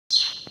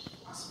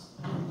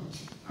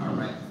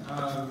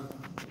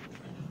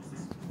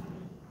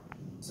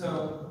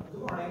So,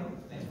 good morning.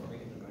 Thanks for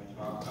making the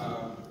talk.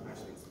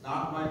 Actually, it's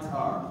not my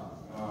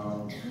talk.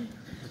 I'm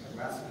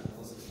asking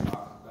Melissa's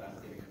talk, but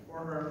I'm giving it for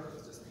her. I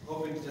was just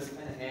hoping to just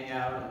kind of hang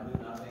out and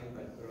do nothing,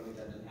 but clearly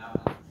that didn't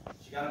happen.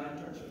 She got an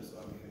internship, so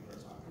I'm giving her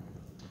a talk.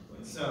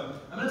 So,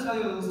 I'm going to tell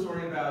you a little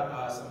story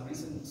about some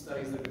recent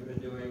studies that we've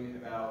been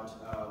doing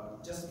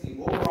about just the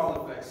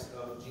overall effects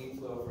of gene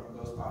flow from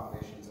ghost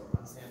populations or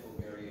unsampled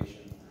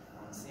variation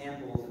on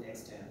sampled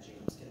extant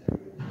genomes. Can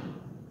everybody?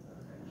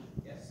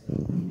 Okay. Yes?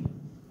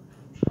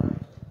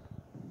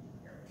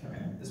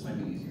 Okay, this might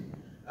be easier.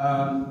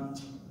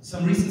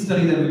 Some recent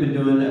study that we've been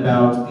doing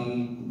about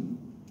the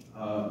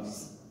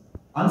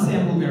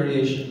unsampled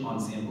variation on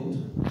sampled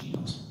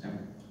genomes. Okay.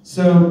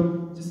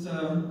 So, just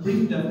a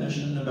brief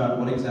definition about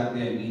what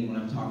exactly I mean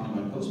when I'm talking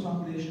about ghost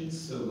populations.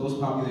 So, ghost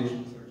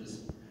populations are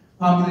just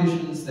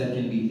populations that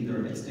can be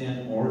either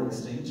extant or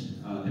extinct.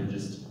 They're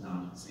just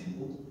not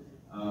sampled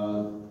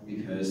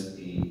because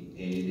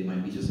they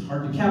might be just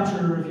hard to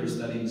capture if you're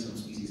studying some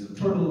species of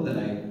turtle that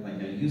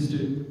I used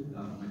to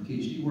my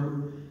PhD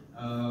work.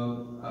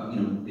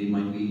 They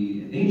might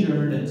be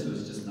endangered, and so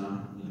it's just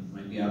not,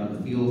 might be out in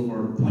the field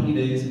for 20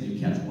 days and you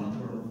catch one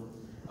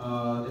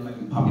turtle. There might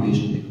be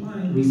population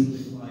decline, recent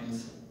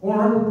declines,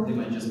 or they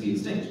might just be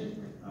extinct.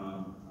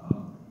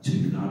 So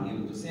you're not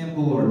able to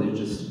sample, or there's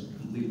just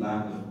complete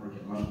lack of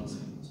archaeological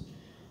samples.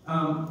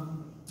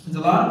 There's a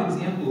lot of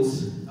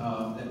examples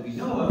that we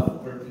know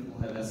of where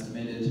people have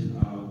estimated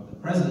the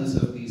presence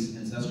of these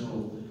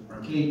ancestral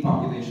archaic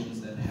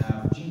populations that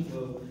have gene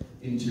flow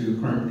into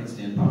current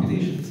extant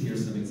populations.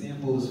 Here's some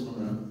examples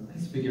from a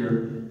nice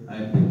figure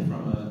I picked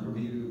from a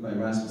review by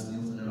Rasmus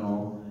Nielsen et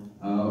al.,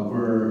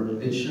 where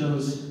it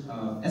shows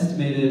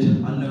estimated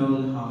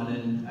unknown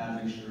hominin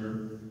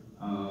admixture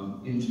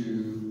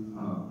into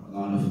a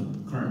lot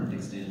of current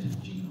extant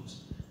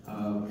genomes.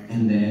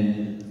 And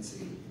then, let's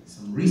see,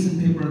 some recent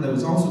paper that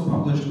was also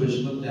published, which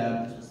looked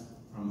at,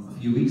 from a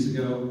few weeks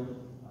ago,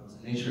 it was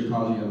in Nature,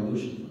 Ecology,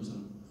 Evolution, from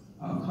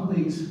some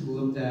colleagues who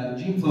looked at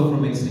gene flow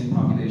from extinct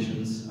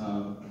populations,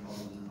 called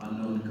an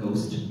unknown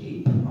ghost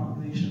ape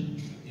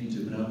population,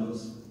 into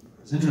bonobos.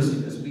 It's interesting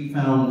because we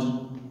found,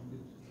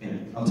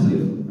 I'll tell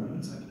you about it in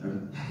a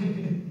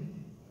second.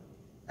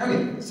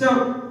 Okay,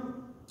 so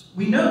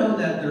we know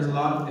that there's a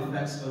lot of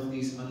effects of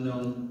these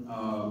unknown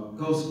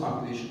ghost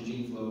population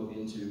gene flow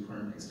into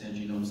current extant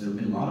genomes. There have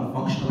been a lot of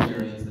functional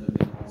variants that have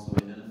been also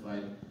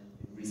identified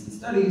in recent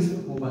studies.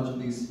 A whole bunch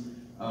of these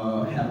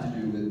have to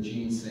do with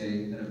genes,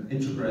 say, that have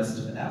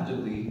introgressed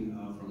adaptively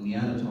from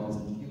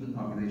Neanderthals into human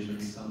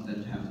populations, some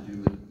that have to do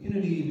with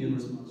immunity, immune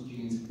response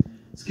genes,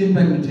 skin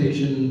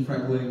pigmentation,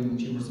 freckling,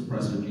 tumor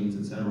suppressor genes,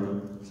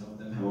 etc. Some of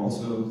them have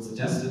also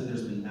suggested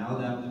there's been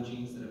maladaptive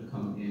genes that have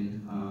come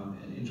in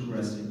and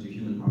introgressed into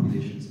human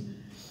populations.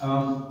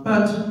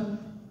 But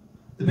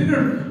the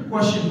bigger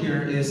question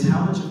here is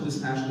how much of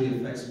this actually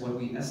affects what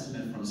we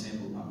estimate from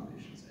sample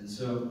populations. And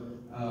so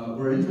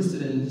we're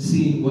interested in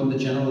seeing what the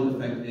general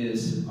effect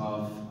is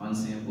of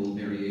unsampled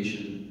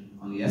variation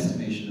on the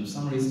estimation of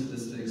summary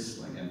statistics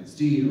like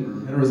FSD or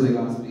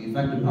heterozygosity,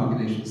 effective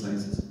population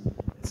sizes,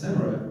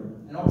 etc.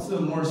 And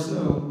also more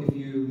so, if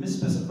you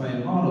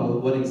misspecify a model,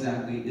 what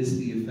exactly is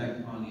the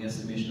effect on the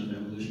estimation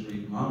of evolutionary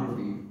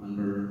demography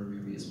under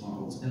various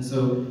models. And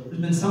so there's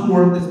been some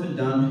work that's been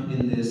done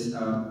in this.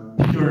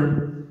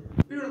 Peter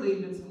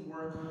Lee did some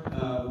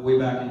work way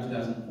back in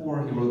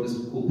 2004. He wrote this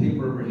cool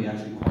paper where he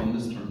actually coined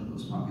this term,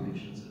 ghost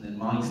populations. And then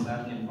Mike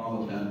Slatkin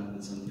followed that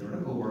with some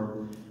theoretical work.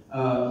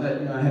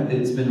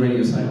 It's been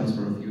radio silence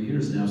for a few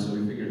years now, so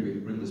we figured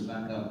we'd bring this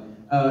back up.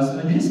 So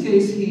in his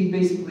case, he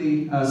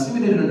basically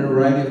simulated under a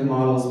variety of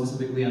models,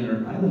 specifically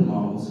under island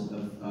models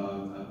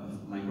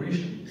of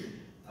migration,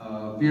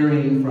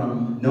 varying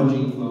from no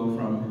gene flow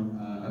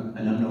from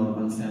an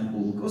unknown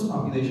unsampled ghost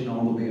population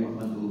all the way up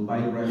until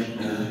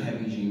bidirectional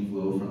heavy gene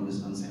flow from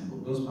this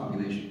unsampled ghost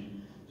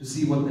population to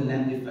see what the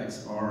net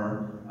effects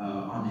are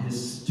on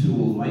his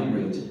tool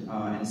migrate.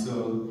 And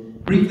so,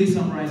 briefly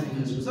summarizing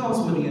his results,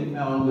 what he had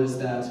found was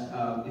that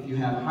if you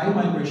have high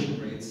migration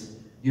rates,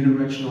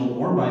 unidirectional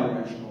or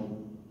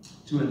bidirectional,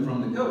 to and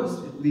from the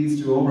ghost, it leads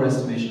to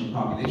overestimation of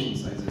population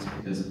sizes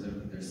because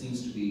there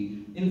seems to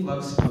be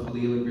influx of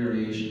allelic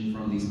variation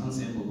from these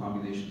unsampled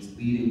populations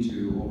leading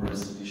to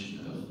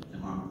overestimation of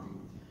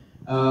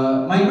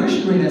demography.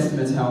 Migration rate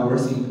estimates, however,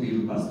 seem to be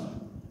robust,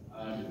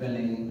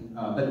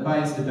 but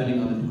biased depending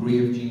on the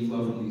degree of gene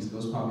flow from these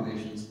ghost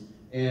populations.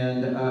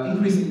 And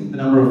increasing the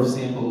number of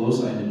sample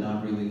loci did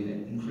not really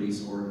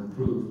increase or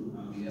improve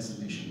the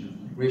estimation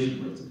of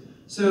migration rates.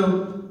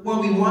 So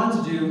what we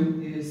wanted to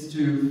do is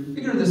to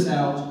figure this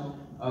out,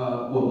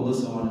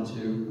 Melissa wanted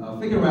to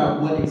figure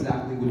out what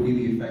exactly would be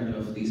the effect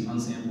of these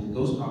unsampled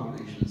ghost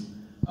populations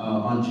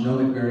on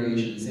genomic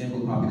variation in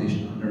sample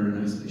population under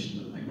an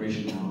isolation of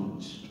migration model,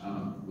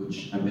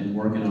 which I've been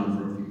working on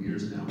for a few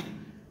years now.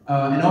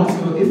 And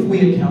also, if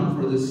we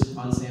account for this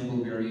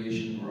unsampled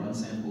variation or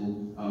unsampled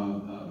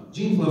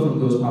gene flow from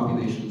ghost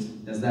populations,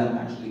 does that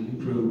actually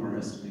improve our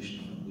estimation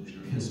of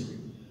evolutionary history?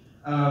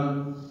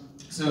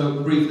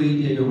 So briefly,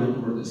 Diego went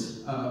over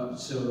this.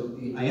 So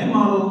the IM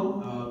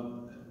model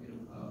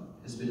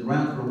been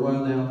around for a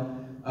while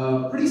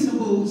now. Pretty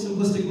simple,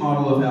 simplistic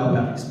model of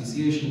allopatric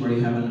speciation where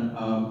you have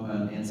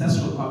an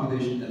ancestral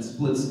population that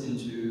splits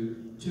into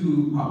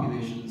two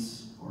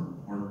populations or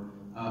more,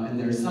 and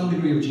there's some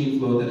degree of gene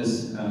flow that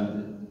is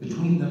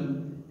between them.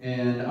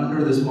 And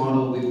under this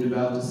model, we've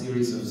developed a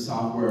series of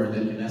software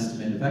that can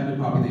estimate effective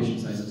population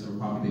sizes or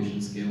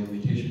population scale,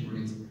 mutation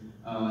rates,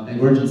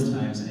 divergence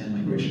times, and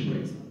migration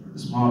rates. Under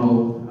this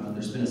model,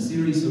 there's been a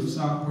series of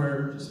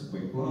software, just a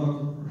quick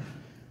plug,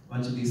 a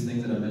bunch of these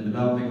things that I've been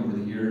developing over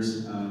the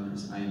years.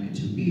 There's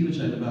IMA2B, which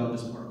I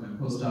developed as part of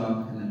my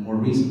postdoc, and then more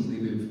recently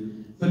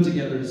we've put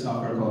together a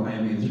software called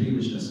IMA3,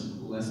 which does some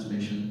cool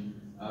estimation,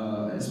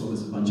 as well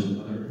as a bunch of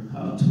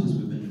other tools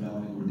we've been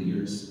developing over the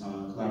years,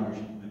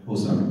 collaboration with my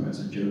postdoc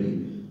professor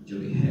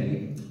Jody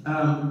Hay.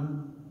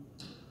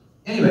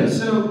 Anyway,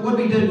 so what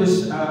we did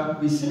was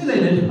we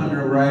simulated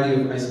under a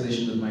variety of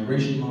isolation with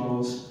migration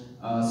models,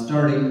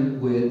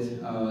 starting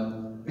with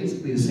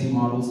basically the same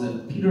models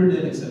that Peter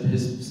did, except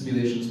his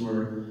simulations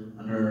were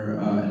under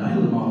an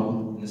island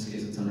model. In this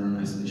case, it's under an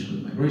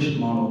isolation with migration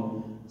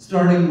model.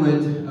 Starting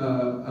with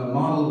a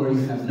model where you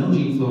have no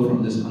gene flow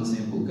from this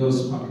unsampled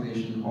ghost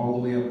population all the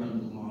way up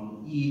until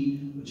model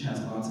E, which has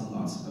lots and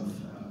lots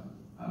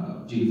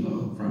of gene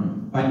flow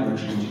from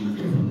bidirectional gene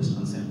flow from this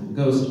unsampled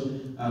ghost.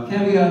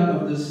 Caveat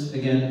of this,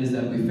 again, is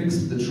that we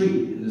fixed the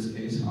tree. In this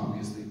case,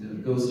 obviously, the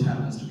ghost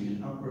happens to be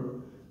an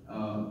outgroup,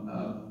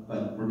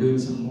 but we're doing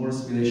some more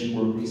simulation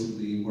work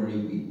recently where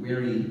we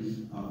vary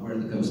where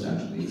the ghost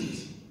actually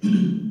exists.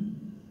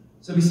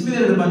 So we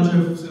simulated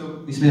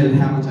we simulated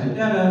haplotype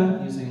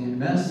data using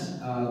MS,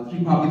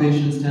 3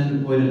 populations, 10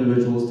 deployed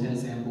individuals, 10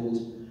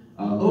 sampled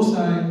loci,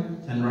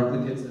 10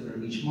 replicates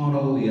under each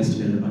model. We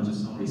estimated a bunch of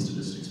summary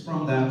statistics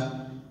from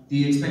that.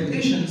 The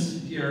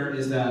expectations here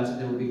is that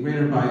there will be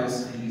greater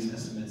bias in these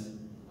estimates.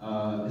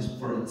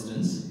 For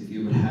instance, if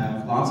you would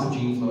have lots of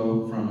gene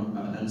flow from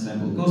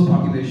unsampled ghost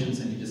populations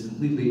and you just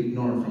completely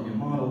ignore it from your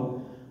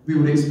model, we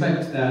would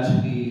expect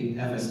that the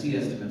FST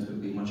estimates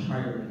would be much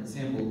higher in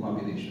sampled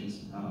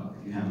populations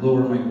if you have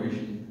lower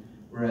migration,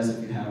 whereas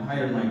if you have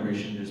higher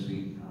migration, it'd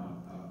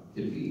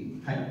be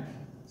higher.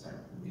 Sorry,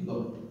 it'd be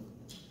lower.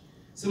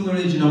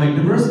 Similarly, genomic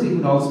diversity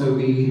would also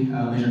be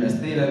measured as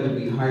theta, would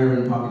be higher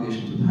in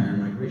populations with higher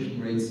migration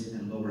rates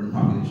and lower in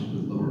populations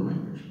with lower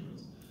migration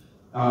rates.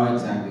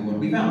 Exactly what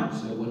we found.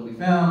 So what we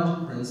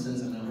found, for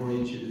instance, I'm going to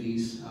orient you to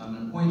these. I'm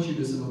going to point you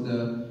to some of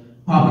the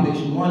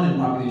population 1 and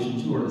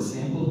population 2 are the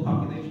sampled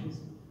populations.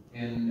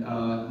 And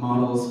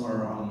models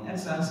are on the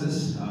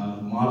x-axis.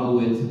 Model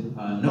with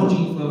no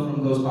gene flow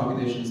from those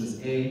populations is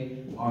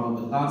A. Model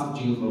with lots of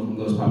gene flow from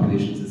those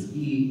populations is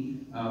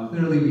E.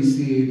 Clearly we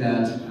see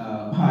that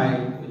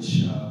pi,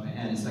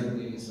 and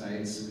circulating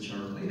sites, which are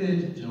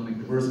related, genomic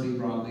diversity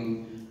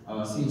broadly,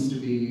 seems to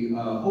be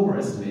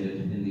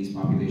overestimated in these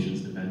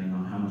populations depending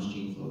on how much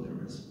gene flow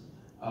there is.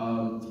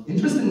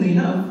 Interestingly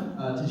enough,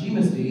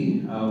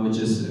 TGMSD, which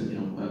is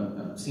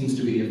seems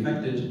to be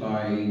affected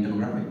by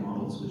demographic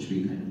models, which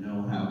we kind of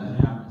know how that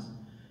happens.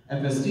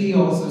 FSD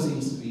also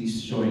seems to be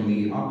showing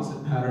the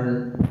opposite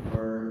pattern,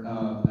 where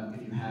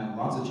if you have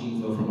lots of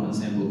gene flow from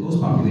unsampled ghost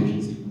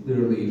populations, you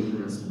clearly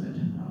underestimate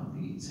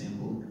the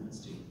sample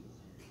FSD.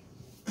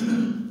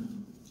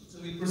 So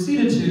we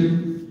proceeded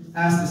to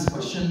ask this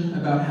question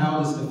about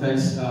how this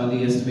affects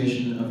the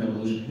estimation of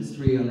evolution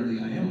history under the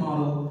IM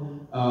model.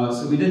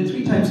 So we did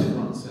 3 types of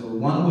runs. So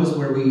one was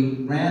where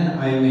we ran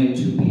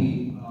IMA2P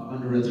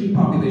under a 3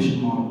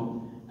 population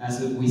model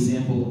as if we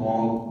sampled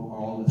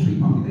all the 3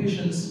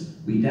 populations.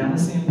 We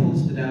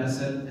downsampled the data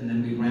set, and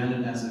then we ran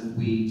it as if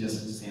we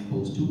just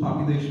sampled 2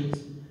 populations.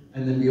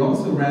 And then we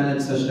also ran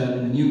it such that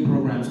in the new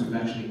programs we've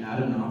actually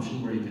added an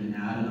option where you can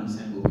add an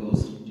unsampled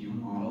ghost into your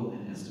model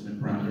and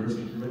estimate parameters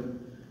into it.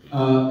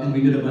 And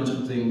we did a bunch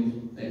of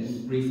things,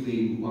 and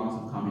briefly, lots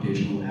of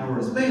computational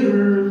hours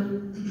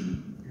later,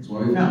 here's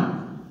what we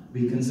found.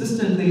 We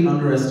consistently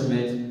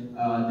underestimate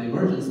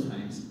divergence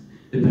times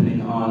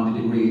depending on the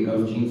degree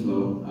of gene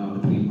flow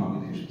between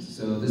populations.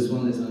 So this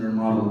one is under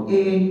model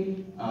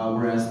A,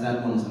 whereas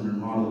that one is under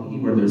model E,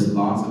 where there's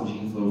lots of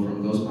gene flow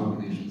from those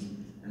populations.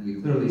 And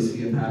we clearly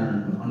see a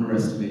pattern of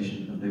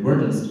underestimation of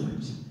divergence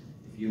times.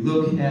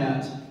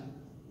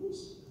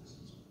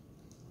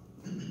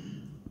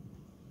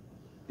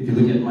 If you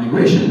look at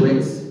migration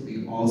rates,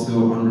 we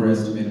also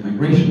underestimate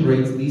migration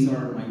rates. These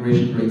are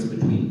migration rates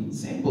between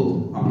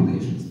sampled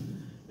populations.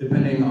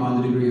 Depending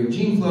on the degree of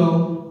gene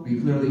flow, we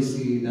clearly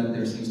see that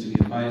there seems to be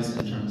a bias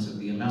in terms of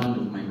the amount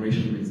of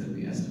migration rates that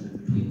we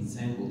estimate between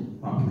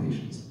sampled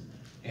populations.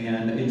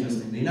 And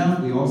interestingly enough,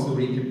 we also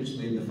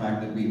recapitulate the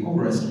fact that we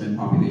overestimate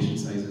population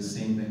sizes,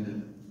 same thing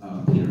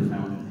that Peter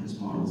found in his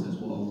models as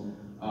well,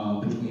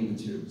 between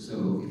the two.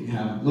 So if you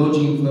have low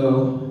gene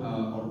flow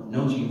or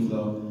no gene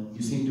flow,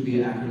 you seem to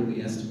be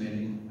accurately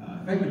estimating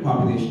effective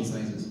population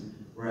sizes,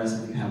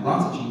 whereas if you have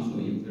lots of gene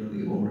flow, you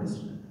clearly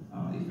overestimate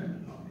the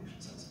effective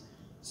population size.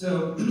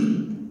 So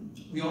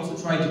we also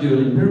tried to do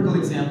an empirical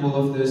example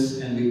of this,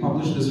 and we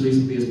published this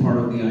recently as part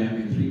of the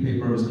IMA3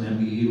 paper. It was an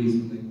MBE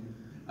recently,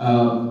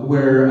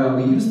 where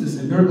we used this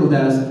empirical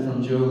data set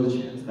from Joe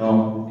Lechan's,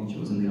 I think she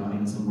was in the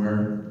audience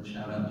somewhere,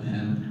 shout out to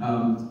him,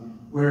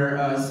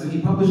 so he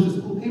published this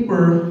cool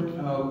paper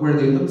where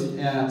they looked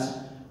at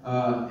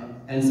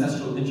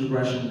ancestral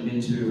introgression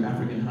into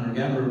African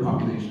hunter-gatherer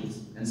populations.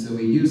 And so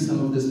we used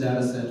some of this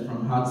data set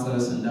from Hadza,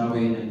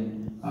 Sandawe,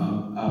 and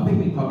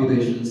pygmy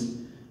populations.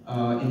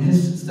 In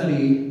his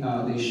study,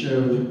 they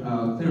showed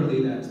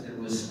clearly that there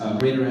was a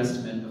greater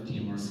estimate of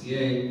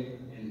TMRCA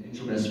in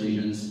introgressed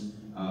regions.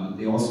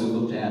 They also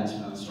looked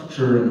at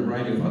structure and a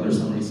variety of other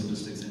summary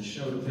statistics and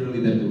showed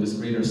clearly that there was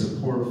greater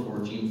support for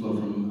gene flow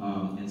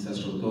from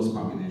ancestral ghost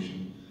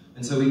population.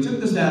 And so we took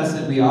this data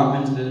set, we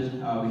augmented it.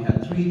 We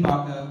had 3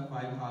 Baka,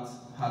 5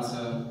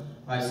 Hadza,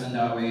 5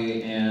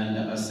 Sandawe,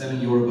 and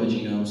 7 Yoruba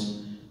genomes.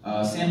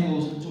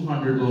 Sampled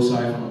 200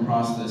 loci from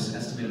across this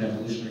estimated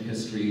evolutionary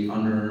history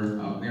under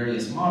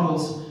various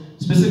models.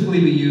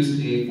 Specifically, we used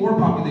a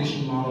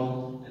 4-population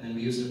model, and then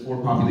we used a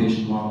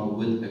 4-population model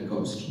with a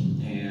ghost.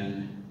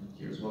 And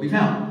here's what we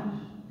found.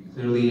 We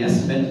clearly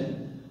estimate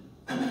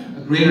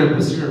a greater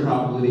posterior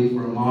probability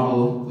for a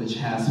model which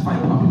has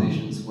 5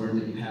 populations where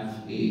you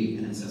have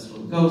an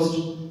ancestral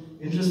ghost.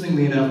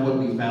 Interestingly enough, what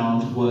we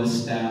found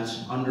was that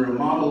under a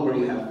model where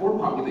you have 4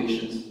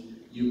 populations,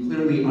 you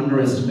clearly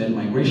underestimate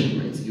migration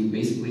rates. You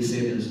basically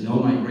say there's no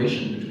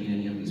migration between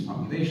any of these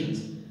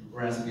populations.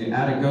 Whereas if you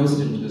add a ghost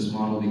into this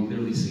model, we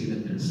clearly see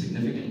that there's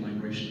significant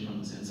migration from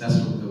this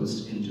ancestral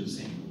ghost into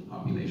sampled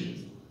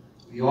populations.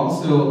 We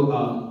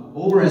also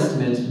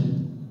overestimate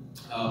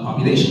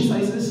population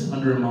sizes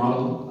under a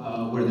model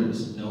where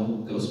there's no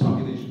ghost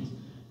populations.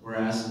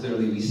 Whereas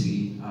clearly we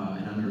see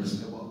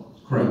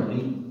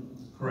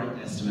correct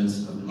estimates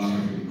of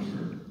demography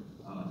under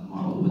the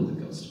model with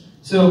the ghost.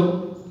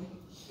 So,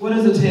 what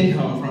is the take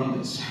home from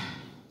this?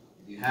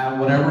 If you have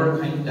whatever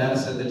kind of data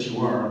set that you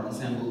are,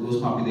 unsampled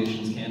ghost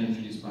populations can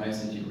introduce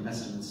bias into your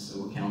estimates,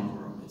 so account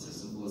for them. It's as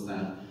simple as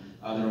that.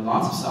 There are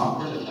lots of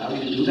software that allow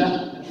you to do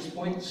that at this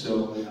point,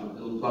 so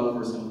it'll plug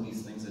for some of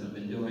these things that I've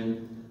been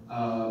doing.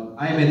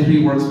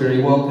 IMA3 works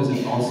very well because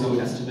it also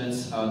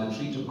estimates the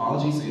tree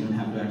topology, so you don't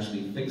have to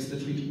actually fix the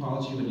tree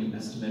topology when you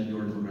estimate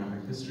your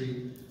demographic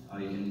history.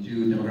 You can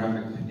do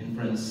demographic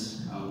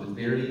inference with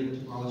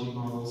varied topology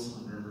models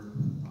under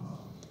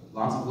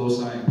lots of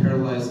loci, and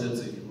parallelized it,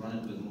 so you can run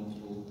it with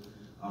multiple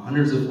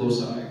hundreds of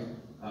loci,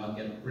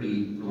 get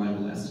pretty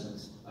reliable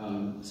estimates.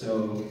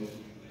 So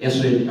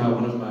yesterday,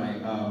 one of my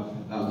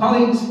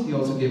colleagues, he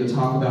also gave a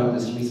talk about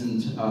this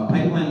recent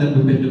pipeline that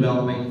we've been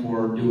developing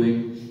for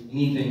doing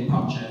anything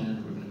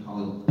PopGen, we're going to call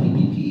it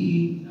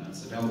PPP.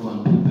 It's available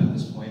on PIP at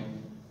this point.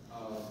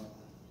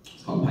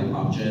 It's called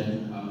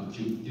PyPopGen.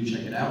 Do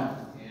check it out.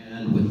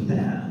 And with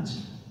that,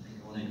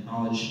 I want to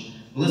acknowledge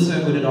Melissa,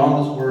 who did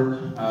all this work,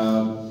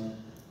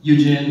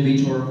 Eugene,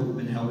 Vitor, who've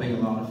been helping a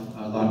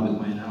lot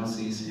with my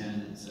analyses,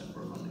 and it's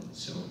for funding.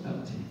 So that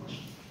will take a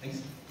question.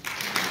 Thanks.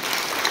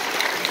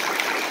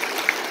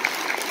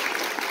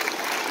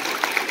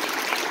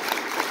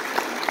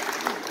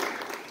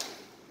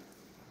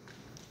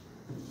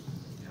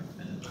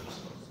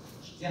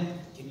 Yeah.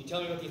 Can you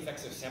tell me what the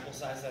effects of sample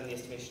size on the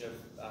estimation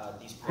of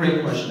these?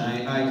 Great question.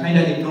 I kind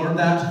of ignored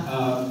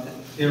that.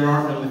 There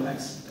are no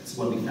effects. That's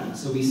what we found.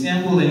 So we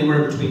sampled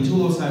anywhere between 2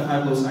 loci,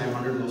 5 loci,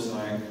 100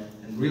 loci,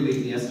 and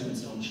really the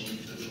estimates don't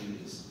change between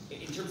these.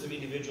 In terms of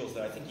individuals,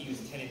 though, I think you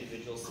used 10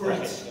 individuals.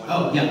 Correct.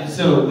 Oh, yeah.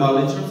 So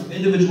in terms of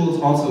individuals,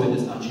 also it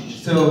does not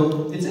change.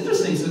 So it's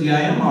interesting. So the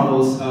IM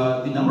models,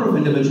 the number of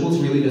individuals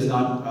really does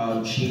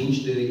not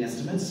change the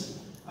estimates.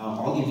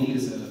 All you need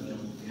is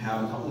you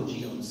have a couple of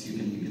genomes. You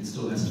can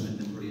still estimate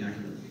them pretty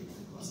accurately.